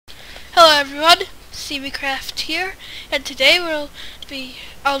everyone, CMeeCraft here, and today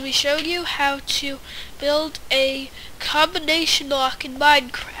I'll be showing you how to build a combination lock in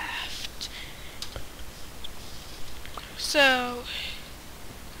Minecraft. So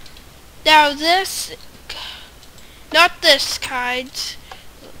now not this kind,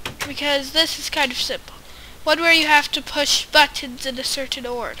 because this is kind of simple. One where you have to push buttons in a certain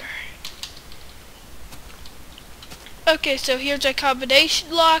order. Okay, so here's a combination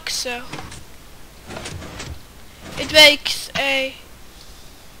lock, so it makes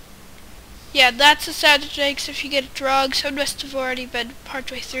that's the sound it makes if you get it wrong. So it must have already been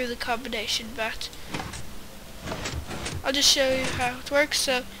partway through the combination, but I'll just show you how it works.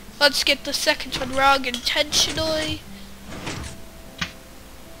 So let's get the second one wrong intentionally.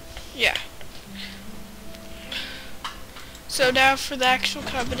 Yeah. So now for the actual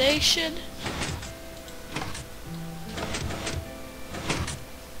combination.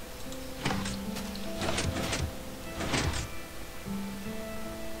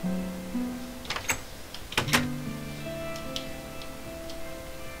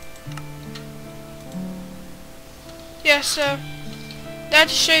 Yeah, so now to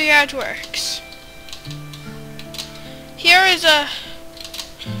show you how it works. Here is a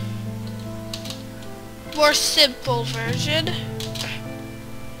more simple version.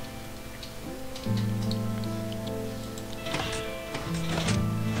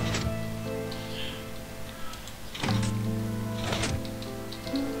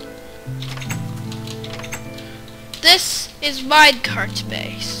 This is minecart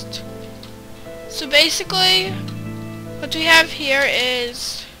based. So basically, what we have here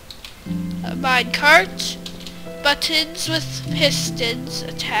is a minecart, buttons with pistons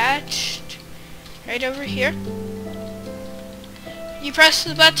attached, right over here. You press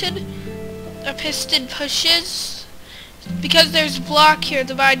the button, a piston pushes. Because there's a block here,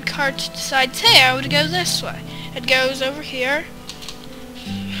 the minecart decides, hey, I want to go this way. It goes over here.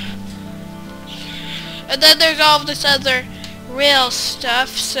 And then there's all of this other rail stuff,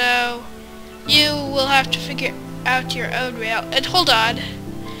 so you will have to figure out your own rail. And hold on,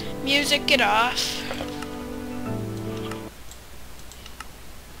 music, get off.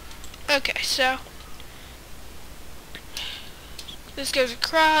 Okay, so this goes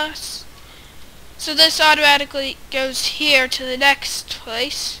across. So this automatically goes here to the next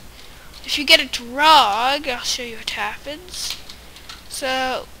place. If you get it wrong, I'll show you what happens.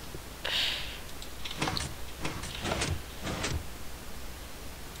 So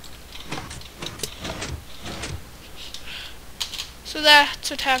that's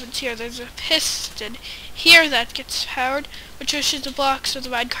what happens here. There's a piston here that gets powered, which pushes the block so the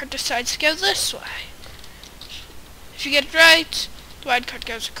minecart decides to go this way. If you get it right, the minecart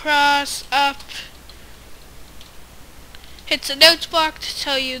goes across, up, hits a note block to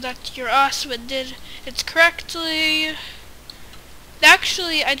tell you that you're awesome and did it correctly.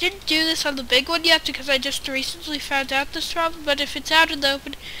 Actually, I didn't do this on the big one yet because I just recently found out this problem, but if it's out in the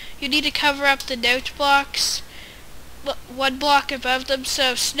open, you need to cover up the note blocks one block above them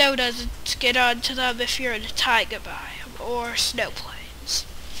so snow doesn't get onto them if you're in a taiga biome or snow plains.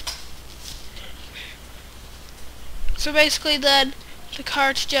 So basically then the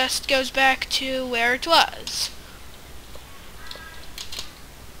cart just goes back to where it was.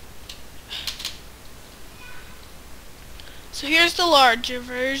 So here's the larger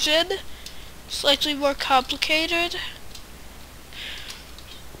version, slightly more complicated.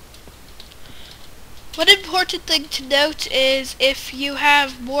 One important thing to note is if you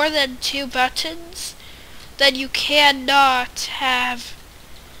have more than 2 buttons, then you can't have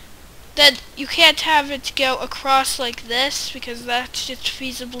it go across like this because that's just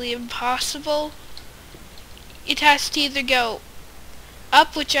feasibly impossible. It has to either go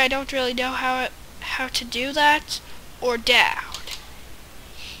up, which I don't really know how to do that, or down.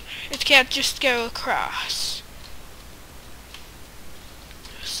 It can't just go across.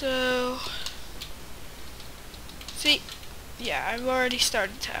 So see, yeah, I've already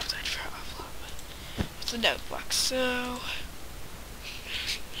started to have that problem with the note block, so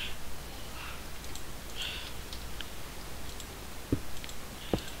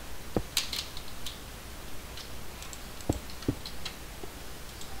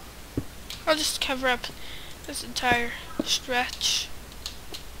I'll just cover up this entire stretch.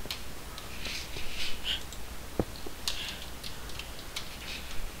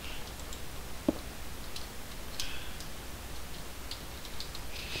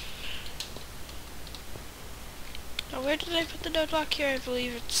 Where did I put the note block here? I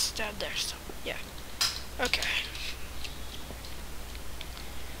believe it's down there somewhere. Yeah. Okay.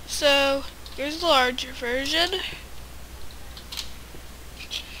 So here's the larger version.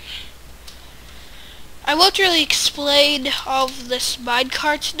 I won't really explain all of this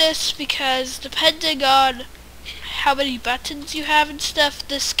minecartness because depending on how many buttons you have and stuff,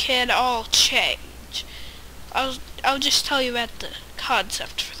 this can all change. I'll just tell you about the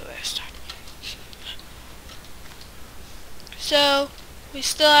concept for the most part. So we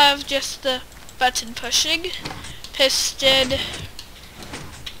still have just the button pushing, pistons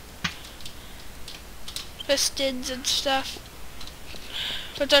and stuff.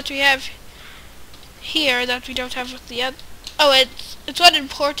 But what we have here that we don't have with the other, it's one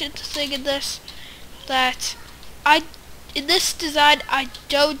important thing in this, that in this design I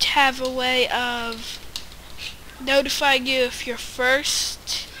don't have a way of notifying you if you're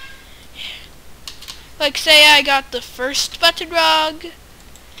first. Like say I got the first button wrong,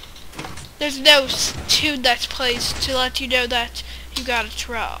 there's no tune that plays to let you know that you got it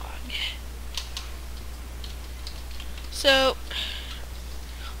wrong. So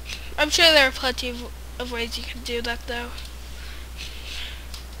I'm sure there are plenty of ways you can do that though.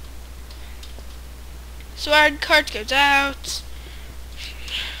 So our cart goes out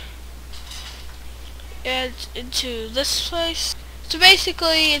and into this place. So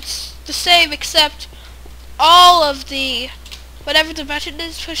basically it's the same except all of the, whatever the button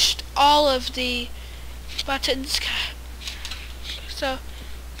is pushed, all of the buttons. So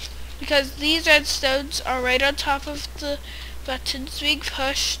because these redstones are right on top of the buttons being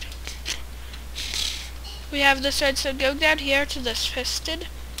pushed, we have this redstone going down here to this piston,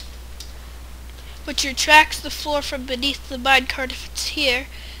 which retracts the floor from beneath the minecart if it's here,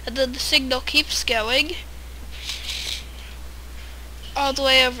 and then the signal keeps going all the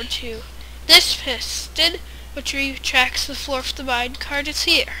way over to this piston, which retracts the floor of the minecart is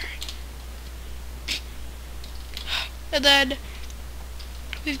here. And then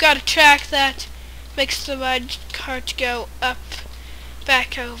we've got a track that makes the minecart go up,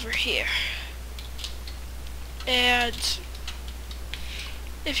 back over here. And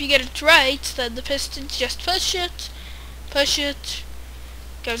if you get it right, then the pistons just push it,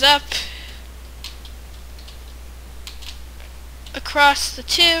 goes up, across the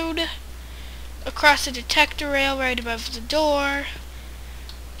tune, across the detector rail right above the door.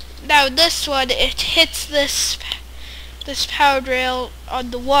 Now this one, it hits this powered rail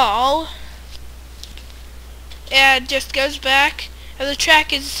on the wall and just goes back, and the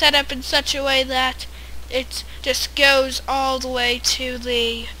track is set up in such a way that it just goes all the way to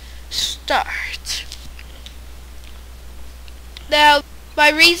the start. Now my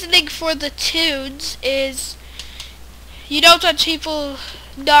reasoning for the tunes is you don't want people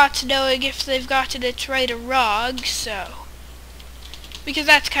not knowing if they've gotten it right or wrong, so because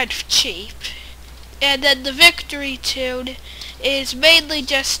that's kind of cheap. And then the victory tune is mainly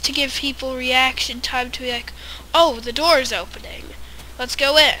just to give people reaction time to be like, oh, the door's opening, let's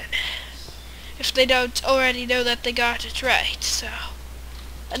go in, if they don't already know that they got it right. So,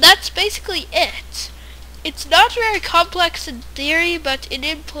 and that's basically it. It's not very complex in theory, but in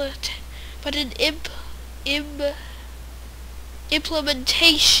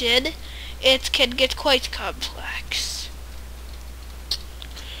implementation it can get quite complex.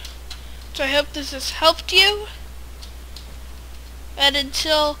 So I hope this has helped you, and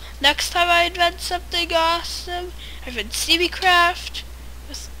until next time I invent something awesome, I've been CMeeCraft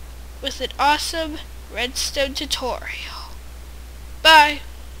with an awesome redstone tutorial. Bye!